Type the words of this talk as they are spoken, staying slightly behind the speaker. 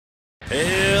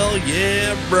Hell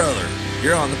yeah, brother.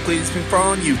 You're on the Cleetus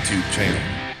McFarland YouTube channel.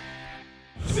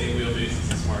 Same wheelbase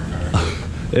as a smart car.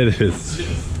 It is.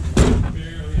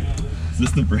 Is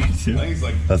this the brake too? I think it's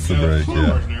like, That's the brake,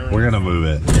 yeah. We're gonna move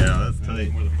it. Yeah, that's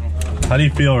tight. How do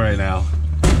you feel right now?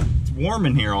 It's warm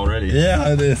in here already.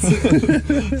 Yeah, it is.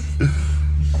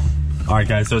 Alright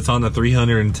guys, so it's on the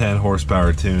 310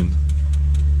 horsepower tune.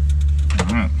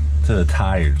 To the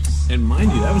tires. And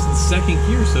mind you, that was the second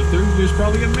gear, so third gear's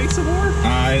probably gonna make some more.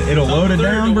 It'll load it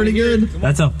down pretty good.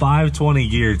 That's a 520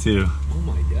 gear too. Oh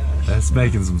my gosh. That's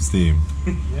making some steam.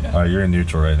 Yeah. Alright, you're in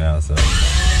neutral right now, so.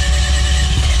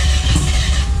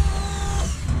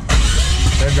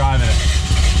 They're driving it.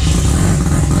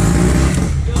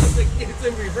 It's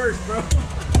in reverse, bro.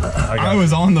 I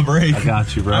was on the brake. I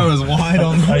got you, bro. I was wide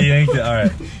on the I yanked it,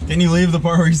 alright. Can you leave the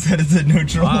part where you said it's in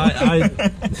neutral?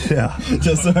 Yeah.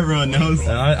 Just so everyone knows.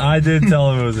 I did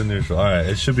tell him it was in neutral. Alright,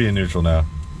 it should be in neutral now.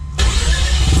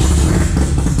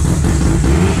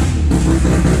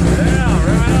 Yeah,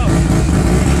 right up.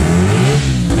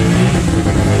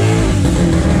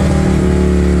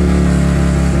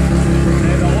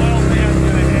 Hey, the oil pan's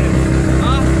gonna hit.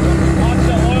 Huh? Watch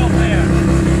the oil pan.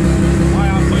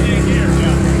 Alright, I'll put you in gear.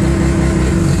 Yeah.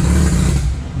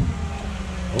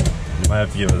 You might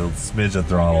have to give it a smidge of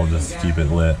throttle just to keep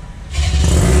it lit.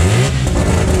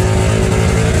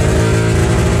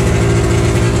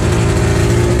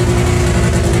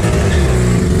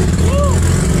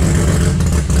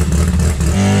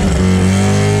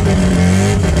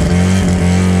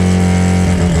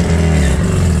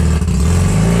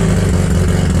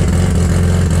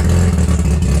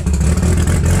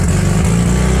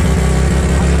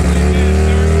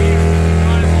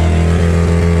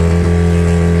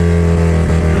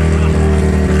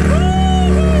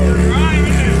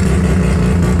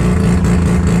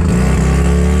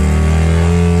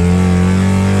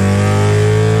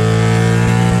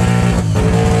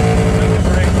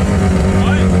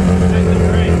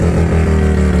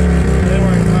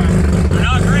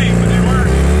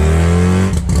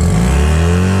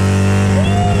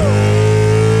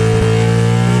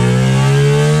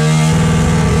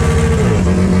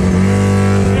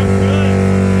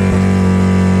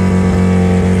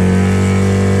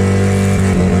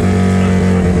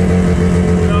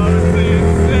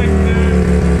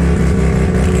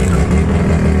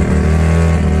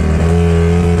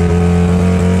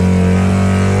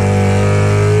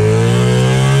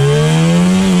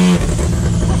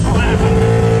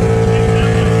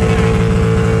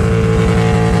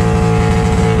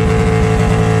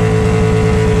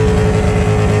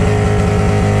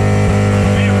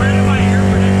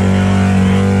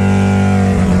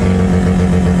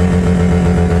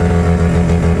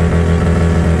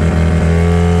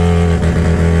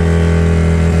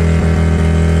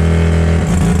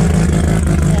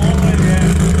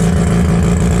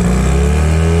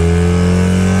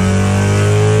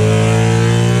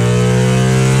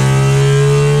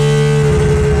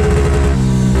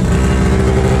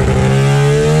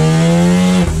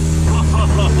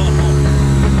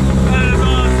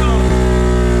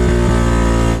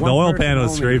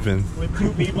 Scraping. With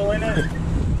 2 people in it?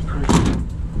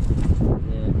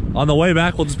 On the way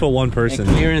back, we'll just put one person.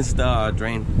 And clearance the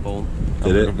drain bolt a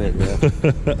little bit, yeah.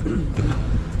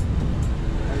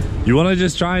 You want to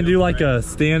just try and do like a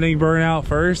standing burnout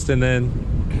first, and then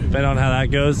depending on how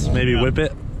that goes, maybe whip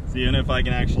it. Seeing if I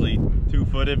can actually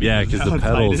 2-foot it. Yeah, because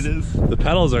the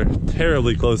pedals are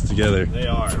terribly close together. They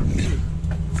are.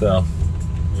 So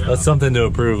yeah. That's something to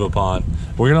improve upon.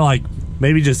 We're gonna like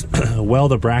maybe just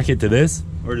weld a bracket to this.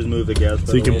 Or just move the gas pedal.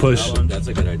 So you can push. That's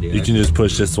a good idea. You can just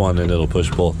push this one and it'll push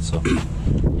both. So.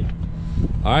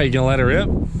 All right, you gonna let it rip?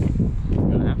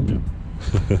 Gonna have to.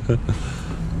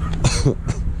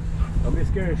 Don't be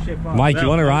scared of shift off. Mike, you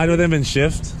want to ride with him and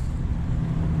shift?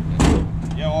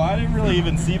 Yeah, well, I didn't really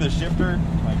even see the shifter.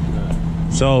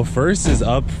 So first is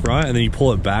up front, and then you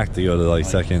pull it back to go to like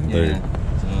second, third.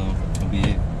 So it'll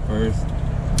be first,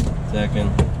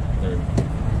 second, third.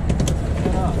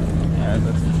 Yeah,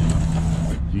 that's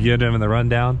You get him in the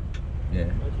rundown? Yeah,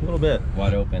 a little bit.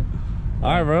 wide open.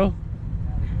 All right, bro.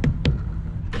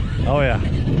 Oh yeah.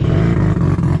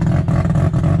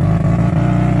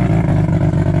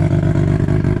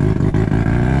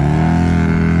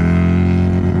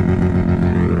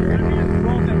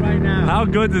 How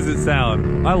good does it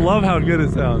sound? I love how good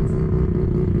it sounds.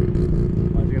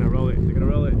 Oh, it's gonna roll it. It's gonna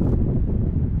roll it.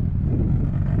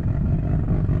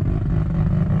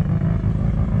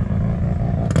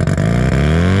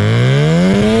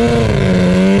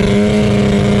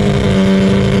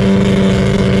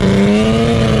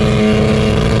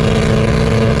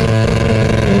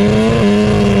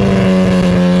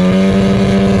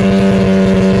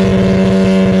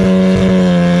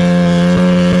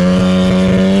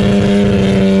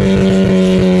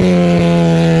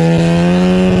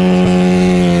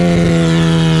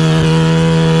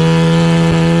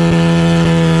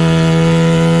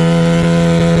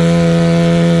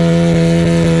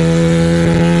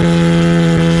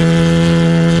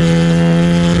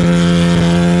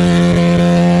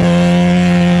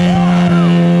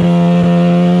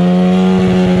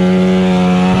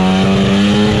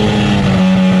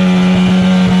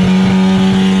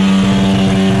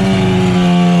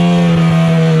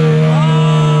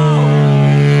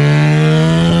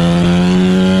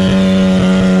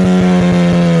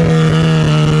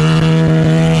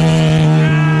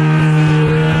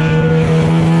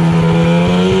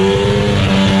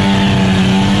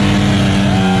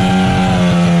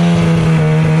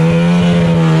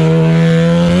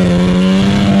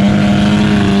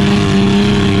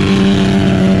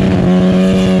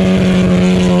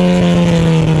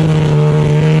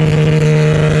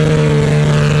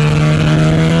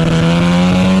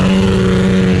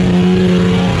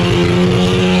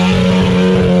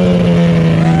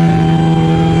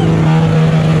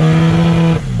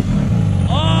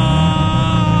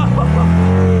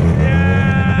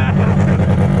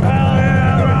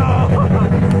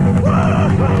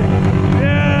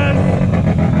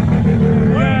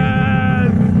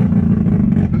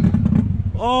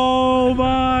 Oh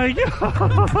my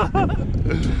god!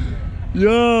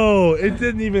 Yo, it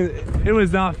didn't even. It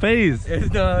was not phased.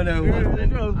 No. I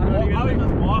was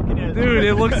just walking it. Dude,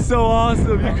 it looked so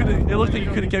awesome. You could. It looked like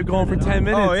you could have kept going for 10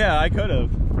 minutes. Oh yeah, I could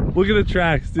have. Look at the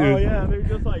tracks, dude. Oh yeah, they're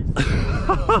just like.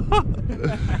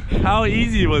 How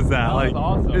easy was that? That Like,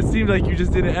 was awesome. It seemed like you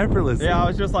just did it effortlessly. Yeah, I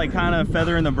was just like kind of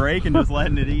feathering the brake and just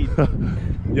letting it eat.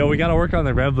 Yo, we gotta work on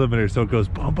the rev limiter so it goes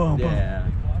boom, boom, boom. Yeah.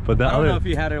 But that I don't know other. if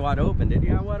you had it wide open. Did you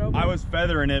have it wide open? I was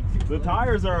feathering it. The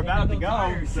tires are about to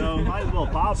go, so might as well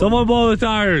pop them. Someone blow the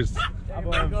tires.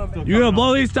 You gonna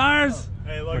blow these tires?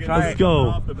 Hey, look, Let's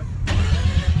go.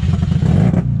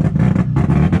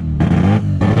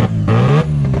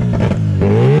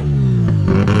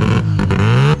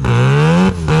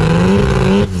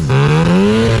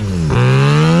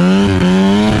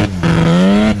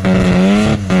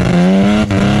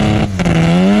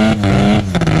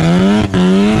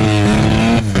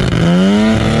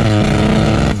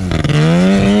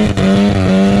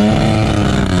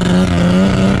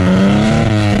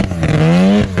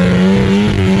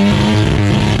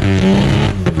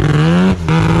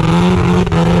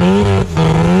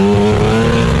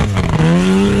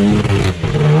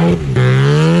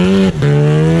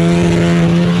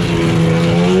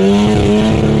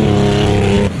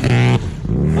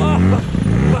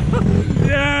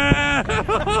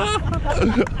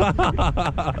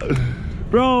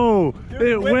 Bro, Dude,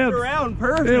 it whips around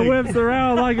perfect. It whips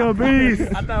around like a beast.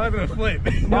 I thought I was gonna flip.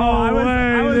 No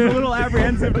I was a dude. little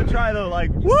apprehensive to try to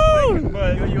like Woo! swing,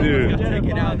 but you Dude. almost Take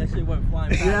it out. That shit went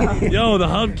flying past. Yo, the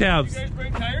hubcaps.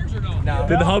 Bring tires or no? No.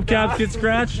 Did the hubcaps get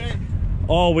scratched?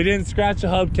 Oh, we didn't scratch the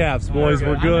hubcaps, boys.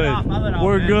 We're good. I let off,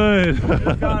 We're man. good.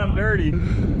 Just got them dirty.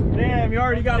 Damn, you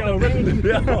already got the ring.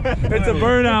 Yo, it's a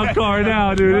burnout car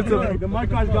now, dude. It's a The mud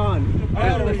car's gone.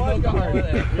 Yeah,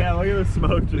 Yeah, look at the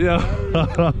smoke. Just yeah.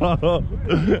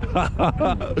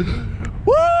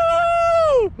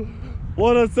 Woo!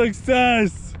 What a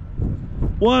success!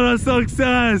 What a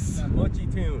success! Mochi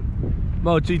tune.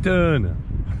 Mochi tune.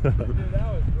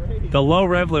 The low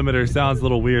rev limiter sounds a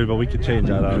little weird, but we could change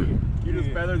that up. You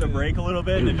just feather the brake a little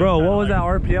bit. And it Bro, just what was kinda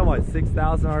that RPM? Like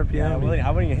 6,000 RPM? I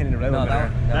wouldn't even hit the rev No,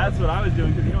 limiter. That's what I was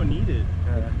doing because you don't need it.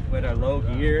 With our low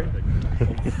gear.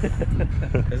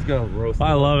 It's gonna roast.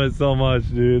 I love it so much,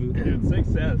 dude. Dude,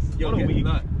 success. Yo, What a get week.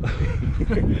 nut.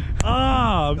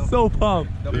 Ah, I'm so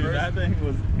pumped. Dude, that thing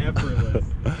was effortless.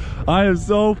 I am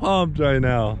so pumped right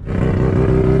now.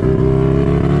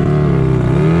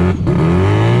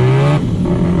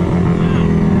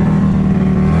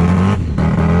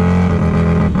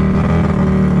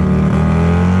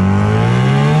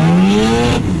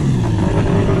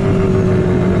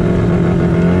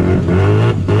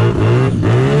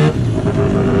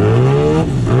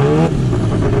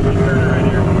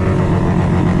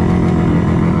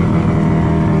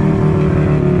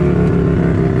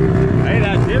 Hey,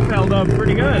 that tip held up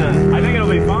pretty good. I think it'll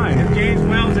be fine. James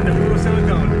Wells into blue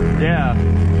silicone. Yeah,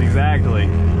 exactly.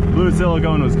 Blue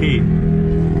silicone was key.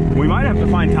 We might have to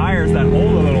find tires that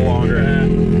hold a little longer.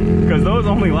 Because those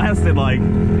only lasted like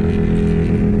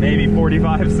maybe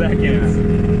 45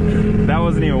 seconds. That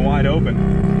wasn't even wide open.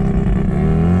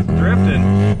 It's drifting.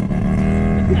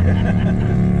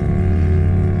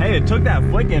 Hey, it took that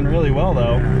flick in really well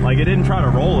though. Like it didn't try to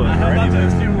roll it or I anything.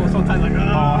 the steering wheel sometimes like, Oh,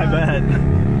 I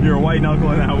bet. You're white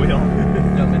knuckling that wheel.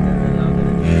 Jump into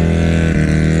the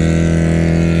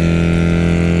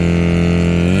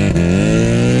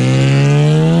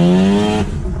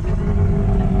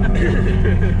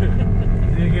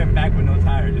you get back with no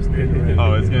tire, just straight ahead.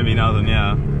 Oh, it's gonna be nothing,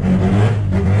 yeah.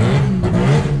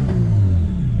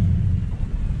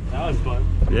 That was fun.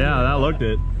 Yeah, that looked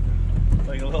it.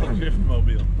 Like a little drift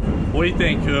mobile. What do you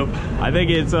think, Coop? I think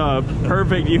it's a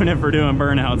perfect unit for doing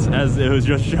burnouts, as it was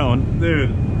just shown.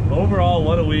 Dude, overall,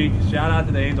 what a week. Shout out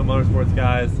to the Angel Motorsports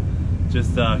guys.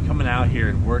 Just coming out here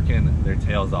and working their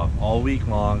tails off all week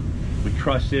long. We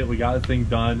crushed it. We got the thing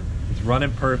done. It's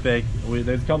running perfect.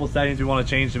 There's a couple settings we want to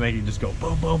change to make it just go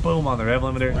boom, boom, boom on the rev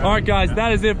limiter. All right, guys,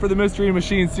 that is it for the Mystery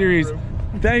Machine series.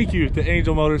 Thank you to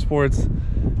Angel Motorsports.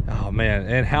 Oh, man,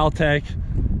 and Haltech.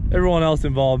 Everyone else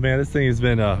involved, man. This thing has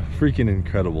been freaking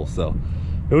incredible. So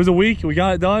it was a week. We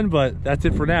got it done, but that's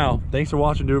it for now. Thanks for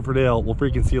watching Do It for Dale. We'll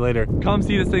freaking see you later. Come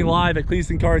see this thing live at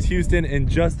Cleetus Cars Houston in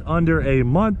just under a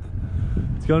month.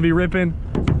 It's gonna be ripping.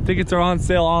 Tickets are on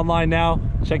sale online now.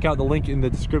 Check out the link in the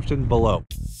description below.